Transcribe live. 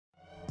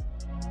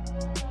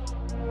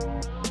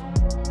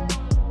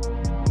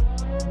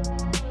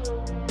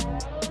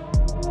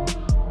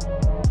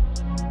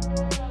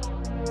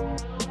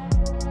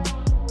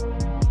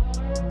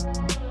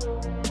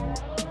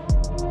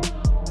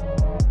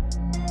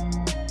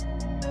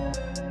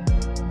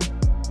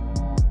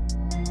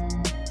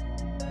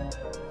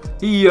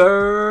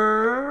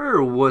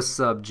What's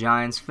up,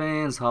 Giants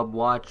fans, Hub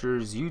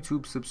watchers,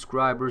 YouTube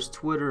subscribers,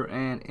 Twitter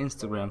and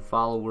Instagram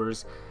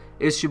followers?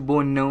 It's your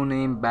boy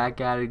Noname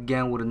back at it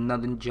again with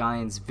another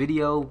Giants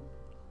video.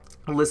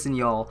 Listen,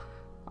 y'all,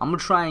 I'm gonna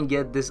try and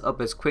get this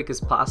up as quick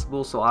as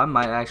possible, so I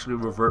might actually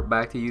revert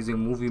back to using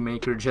Movie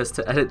Maker just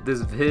to edit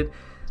this vid,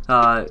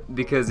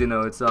 because you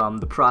know it's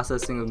the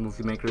processing of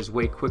Movie Maker is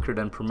way quicker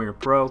than Premiere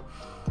Pro.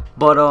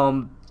 But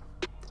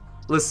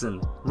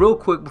listen, real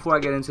quick before I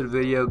get into the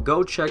video,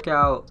 go check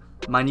out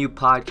my new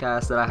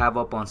podcast that I have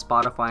up on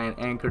Spotify and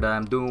Anchor that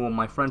I'm doing with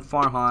my friend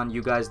Farhan.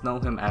 You guys know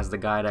him as the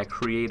guy that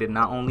created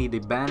not only the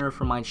banner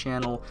for my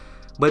channel,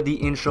 but the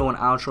intro and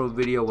outro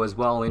video as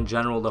well. In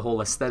general, the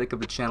whole aesthetic of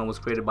the channel was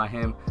created by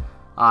him.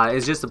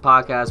 It's just a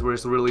podcast where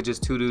it's really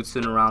just two dudes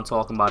sitting around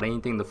talking about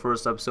anything. The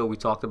first episode we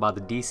talked about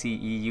the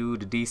DCEU,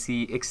 the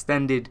DC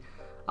extended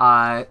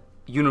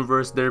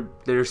universe, their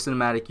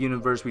cinematic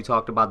universe. We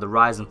talked about the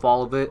rise and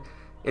fall of it.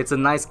 It's a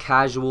nice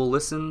casual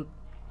listen.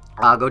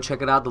 Go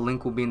check it out. The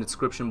link will be in the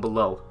description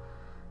below.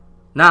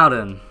 Now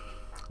then,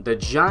 the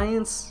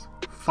Giants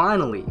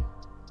finally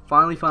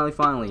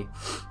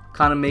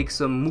kind of make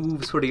some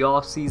moves for the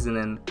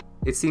offseason, and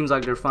it seems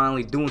like they're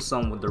finally doing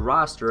something with the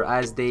roster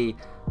as they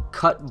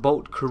cut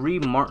both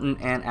Kareem Martin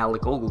and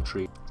Alec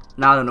Ogletree.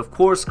 Now then, of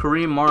course,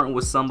 Kareem Martin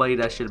was somebody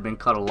that should have been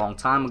cut a long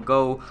time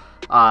ago.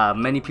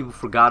 Many people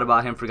forgot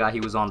about him, forgot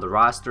he was on the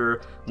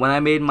roster. When I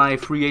made my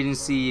free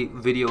agency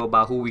video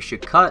about who we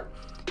should cut,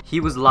 he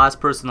was the last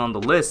person on the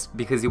list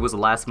because he was a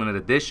last minute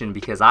addition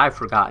because I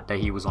forgot that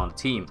he was on the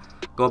team.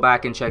 Go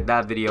back and check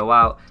that video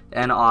out.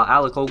 And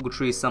Alec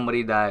Ogletree is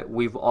somebody that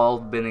we've all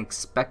been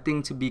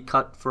expecting to be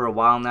cut for a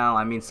while now.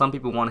 I mean, some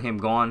people want him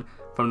gone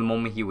from the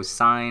moment he was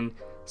signed.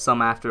 Some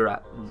right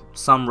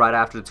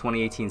after the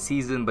 2018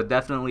 season, but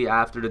definitely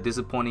after the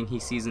disappointing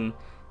season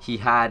he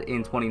had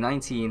in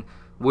 2019,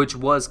 which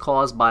was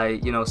caused by,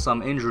 you know,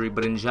 some injury.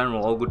 But in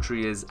general,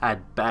 Ogletree is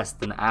at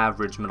best an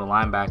average middle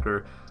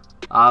linebacker.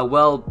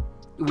 Well,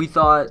 we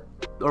thought,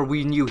 or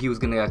we knew he was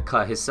gonna get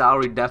cut. His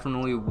salary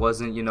definitely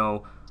wasn't, you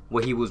know,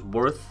 what he was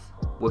worth,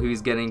 what he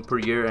was getting per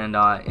year, and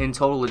in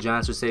total the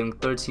Giants are saving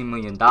 $13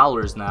 million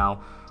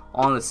now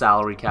on the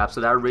salary cap,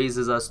 so that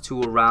raises us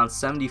to around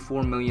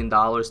 $74 million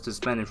to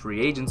spend in free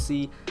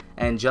agency.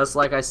 And just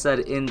like I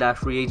said in that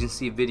free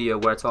agency video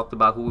where I talked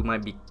about who we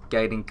might be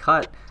getting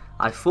cut,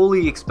 I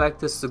fully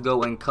expect us to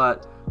go and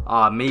cut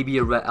maybe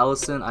a Rhett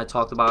Ellison. I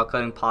talked about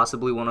cutting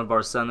possibly one of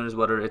our centers,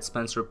 whether it's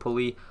Spencer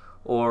Pulley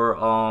or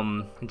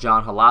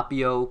John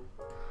Halapio,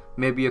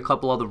 maybe a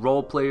couple other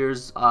role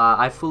players.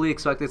 I fully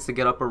expect us to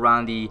get up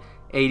around the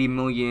 $80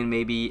 million,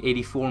 maybe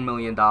 $84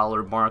 million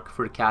mark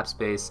for the cap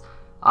space,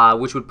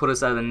 which would put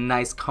us at a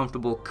nice,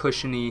 comfortable,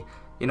 cushiony,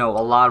 you know,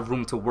 a lot of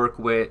room to work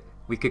with.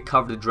 We could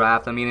cover the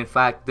draft. I mean, in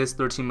fact, this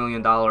 $13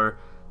 million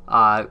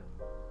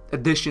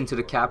addition to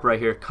the cap right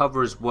here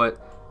covers what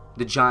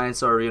the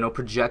Giants are, you know,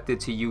 projected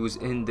to use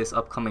in this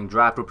upcoming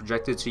draft. We're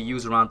projected to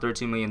use around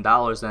 $13 million,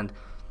 and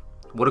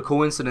what a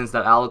coincidence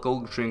that Alec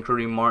Ogletree and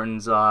Kareem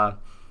Martin's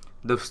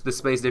the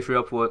space they free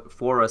up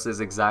for us is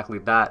exactly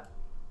that,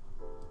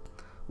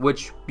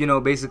 which, you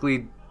know,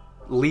 basically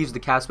leaves the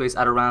cap space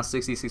at around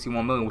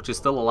 61 million, which is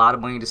still a lot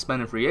of money to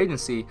spend in free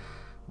agency.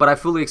 But I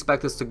fully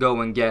expect us to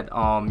go and get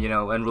you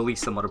know, and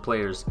release some other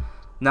players.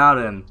 Now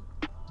then,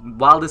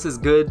 while this is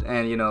good,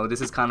 and you know, this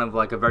is kind of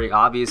like a very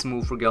obvious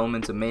move for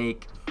Gelman to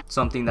make,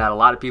 something that a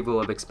lot of people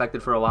have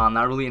expected for a while,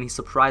 not really any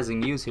surprising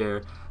news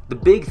here. The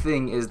big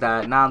thing is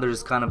that now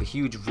there's kind of a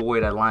huge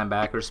void at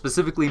linebacker,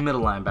 specifically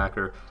middle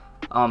linebacker.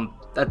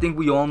 I think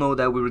we all know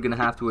that we were going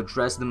to have to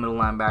address the middle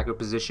linebacker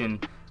position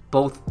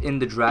both in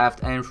the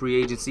draft and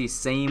free agency.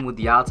 Same with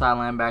the outside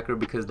linebacker,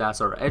 because that's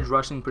our edge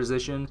rushing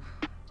position.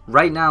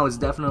 Right now it's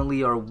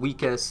definitely our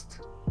weakest,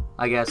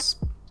 I guess,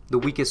 the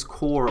weakest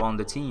core on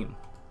the team.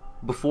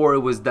 Before it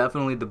was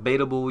definitely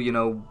debatable, you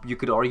know, you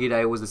could argue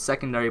that it was the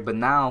secondary, but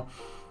now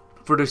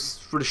for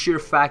the sheer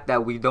fact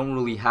that we don't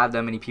really have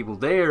that many people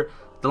there,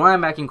 the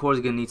linebacking core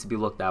is going to need to be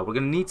looked at. We're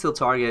going to need to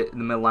target the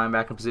middle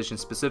linebacker position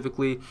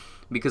specifically,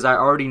 because I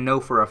already know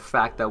for a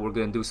fact that we're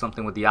going to do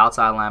something with the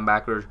outside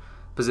linebacker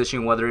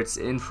position, whether it's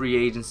in free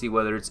agency,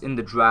 whether it's in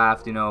the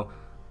draft. You know,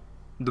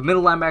 the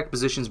middle linebacker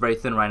position is very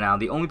thin right now.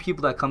 The only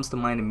people that comes to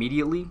mind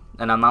immediately,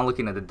 and I'm not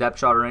looking at the depth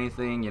chart or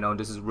anything, you know,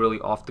 this is really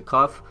off the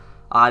cuff.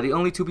 The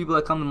only two people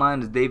that come to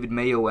mind is David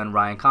Mayo and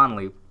Ryan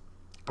Connolly.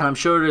 And I'm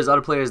sure there's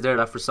other players there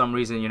that for some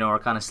reason, you know, are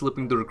kind of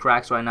slipping through the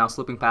cracks right now,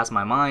 slipping past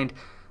my mind.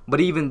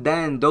 But even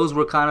then, those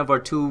were kind of our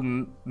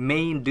two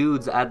main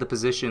dudes at the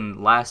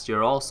position last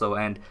year also.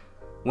 And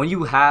when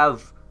you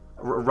have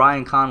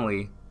Ryan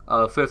Connolly,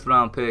 a 5th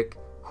round pick,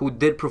 who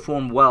did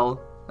perform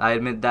well, I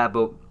admit that,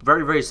 but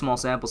very, very small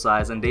sample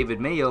size, and David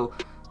Mayo,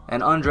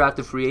 an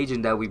undrafted free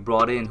agent that we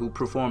brought in who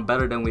performed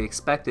better than we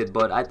expected.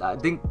 But I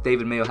think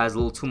David Mayo has a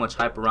little too much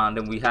hype around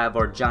him. We have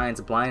our Giants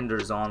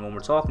blinders on when we're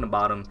talking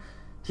about him.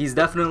 He's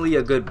definitely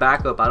a good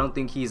backup. I don't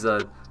think he's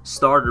a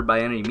starter by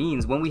any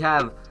means. When we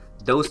have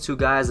those two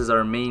guys as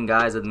our main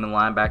guys at the middle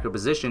linebacker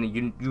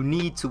position, you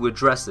need to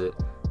address it.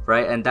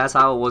 right? And that's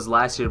how it was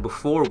last year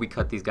before we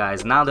cut these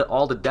guys. Now that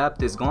all the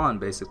depth is gone,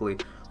 basically,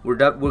 we're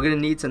gonna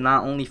need to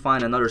not only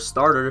find another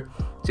starter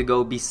to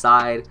go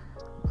beside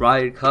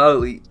Ryan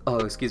Connolly. Oh,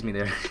 excuse me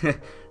there.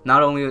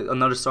 Not only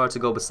another starter to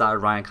go beside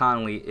Ryan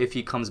Connolly if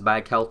he comes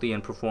back healthy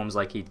and performs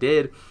like he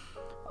did.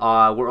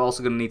 We're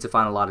also going to need to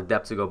find a lot of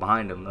depth to go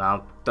behind him.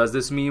 Now, does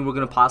this mean we're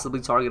going to possibly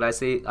target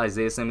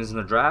Isaiah Simmons in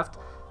the draft?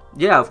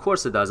 Yeah, of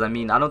course it does. I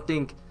mean, I don't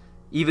think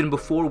even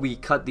before we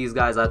cut these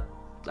guys,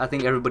 I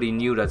think everybody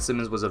knew that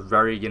Simmons was a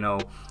very, you know,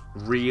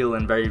 real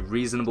and very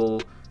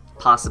reasonable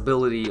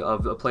possibility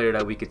of a player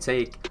that we could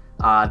take.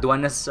 Do I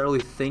necessarily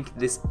think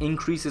this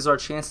increases our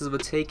chances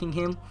of taking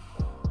him?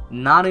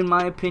 Not in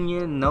my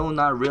opinion. No,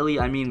 not really.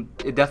 I mean,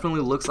 it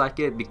definitely looks like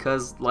it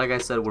because, like I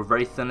said, we're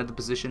very thin at the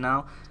position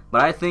now.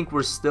 But I think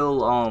we're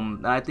still,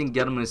 I think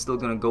Gettleman is still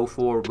going to go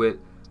forward with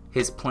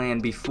his plan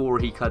before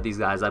he cut these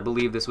guys. I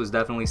believe this was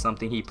definitely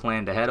something he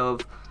planned ahead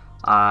of.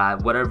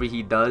 Whatever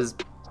he does,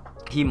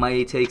 he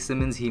may take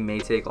Simmons, he may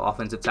take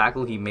offensive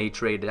tackle, he may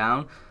trade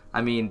down.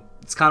 I mean,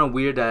 it's kind of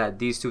weird that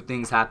these two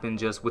things happen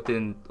just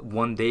within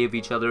one day of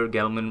each other.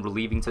 Gettleman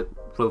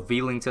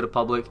revealing to the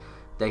public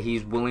that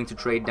he's willing to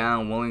trade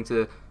down, willing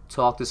to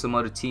talk to some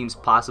other teams,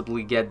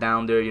 possibly get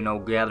down there, you know,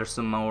 gather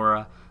some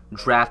more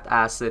draft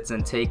assets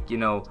and take, you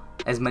know,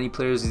 as many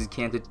players as he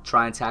can to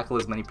try and tackle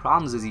as many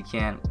problems as he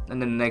can.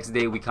 And then the next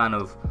day we kind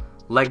of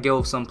let go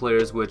of some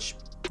players, which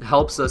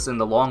helps us in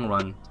the long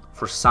run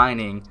for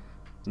signing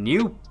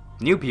new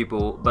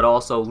people, but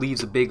also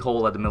leaves a big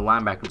hole at the middle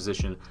linebacker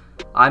position.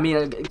 I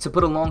mean, to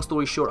put a long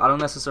story short, I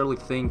don't necessarily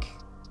think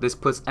this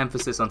puts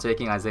emphasis on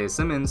taking Isaiah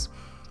Simmons.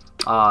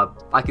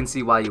 I can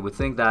see why you would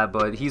think that,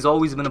 but he's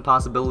always been a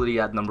possibility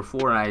at number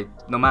 4, and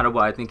no matter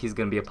what, I think he's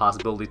going to be a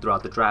possibility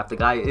throughout the draft. The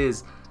guy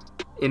is,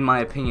 in my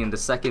opinion, the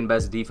second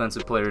best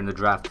defensive player in the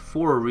draft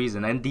for a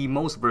reason, and the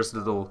most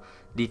versatile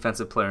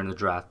defensive player in the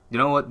draft. You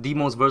know what? The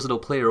most versatile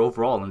player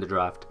overall in the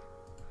draft.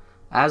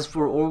 As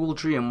for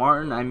Ogletree and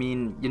Martin, I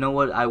mean, you know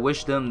what? I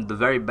wish them the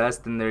very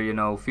best in their, you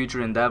know,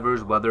 future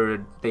endeavors,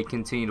 whether they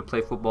continue to play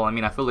football. I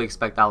mean, I fully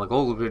expect Alec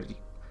Ogletree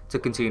to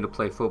continue to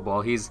play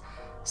football. He's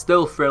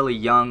still fairly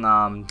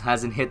young,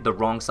 hasn't hit the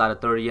wrong side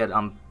of 30 yet.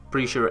 I'm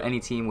pretty sure any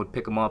team would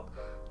pick him up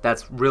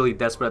that's really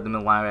desperate at the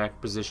middle linebacker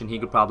position. He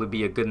could probably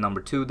be a good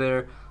number 2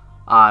 there.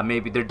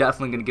 Maybe they're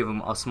definitely going to give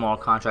him a smaller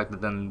contract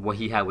than what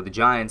he had with the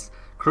Giants.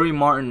 Kareem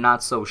Martin,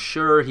 not so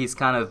sure. He's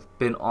kind of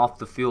been off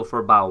the field for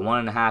about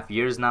 1.5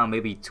 years now,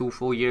 maybe 2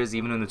 full years.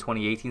 Even in the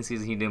 2018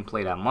 season, he didn't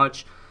play that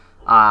much.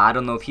 I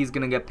don't know if he's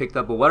going to get picked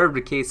up, but whatever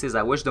the case is,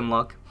 I wish them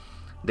luck.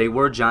 They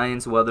were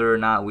Giants, whether or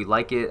not we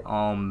like it.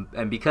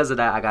 And because of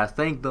that, I got to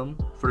thank them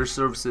for their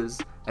services.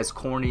 As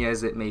corny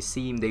as it may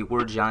seem, they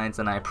were Giants,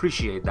 and I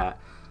appreciate that.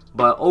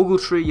 But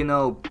Ogletree, you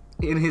know,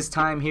 in his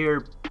time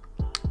here,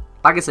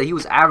 like I said, he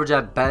was average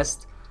at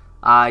best.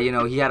 You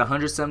know, he had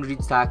 170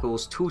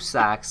 tackles, 2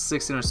 sacks,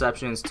 6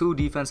 interceptions, 2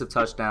 defensive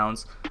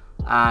touchdowns.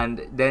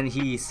 And then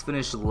he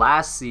finished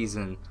last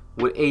season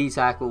with 80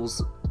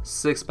 tackles,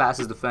 6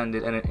 passes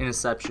defended, and an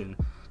interception.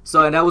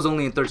 So, and that was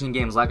only in 13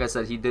 games. Like I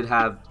said, he did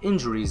have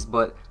injuries,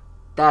 but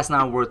that's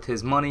not worth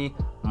his money.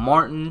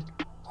 Martin,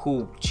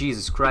 who,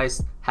 Jesus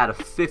Christ, had a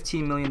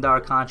 $15 million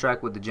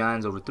contract with the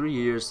Giants over 3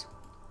 years.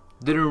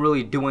 Didn't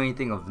really do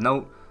anything of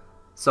note.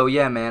 So,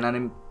 yeah, man, I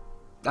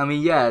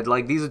mean, yeah,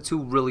 like, these are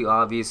 2 really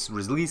obvious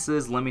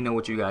releases. Let me know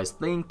what you guys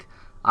think.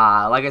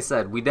 Like I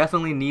said, we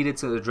definitely needed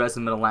to address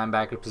the middle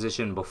linebacker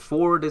position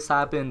before this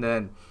happened,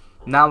 and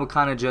now it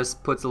kind of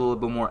just puts a little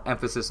bit more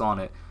emphasis on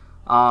it.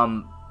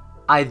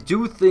 I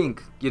do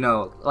think, you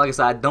know, like I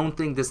said, I don't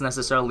think this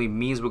necessarily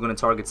means we're going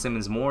to target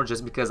Simmons more,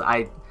 just because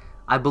I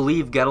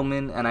believe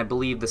Gettleman and I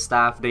believe the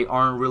staff, they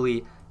aren't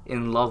really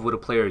in love with a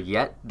player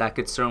yet. That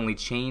could certainly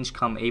change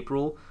come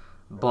April,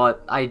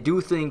 but I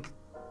do think,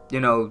 you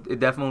know, it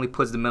definitely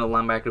puts the middle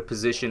linebacker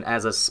position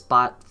as a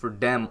spot for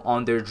them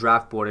on their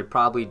draft board. It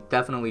probably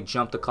definitely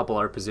jumped a couple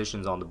other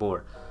positions on the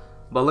board.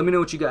 But let me know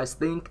what you guys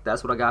think.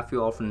 That's what I got for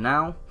you all for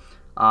now.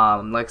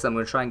 Like I said, I'm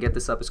going to try and get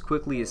this up as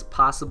quickly as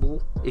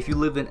possible. If you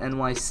live in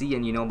NYC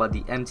and you know about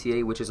the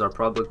MTA, which is our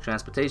public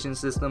transportation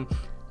system,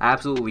 I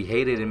absolutely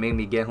hate it. It made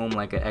me get home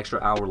like an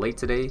extra hour late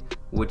today,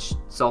 which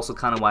is also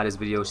kind of why this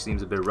video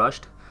seems a bit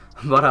rushed.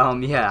 But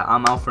yeah,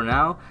 I'm out for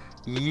now.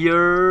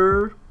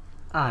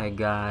 Alright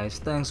guys,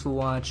 thanks for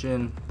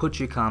watching. Put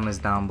your comments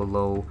down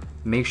below.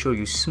 Make sure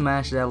you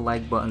smash that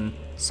like button,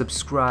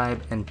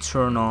 subscribe, and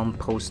turn on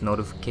post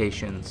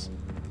notifications.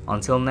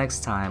 Until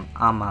next time,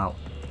 I'm out.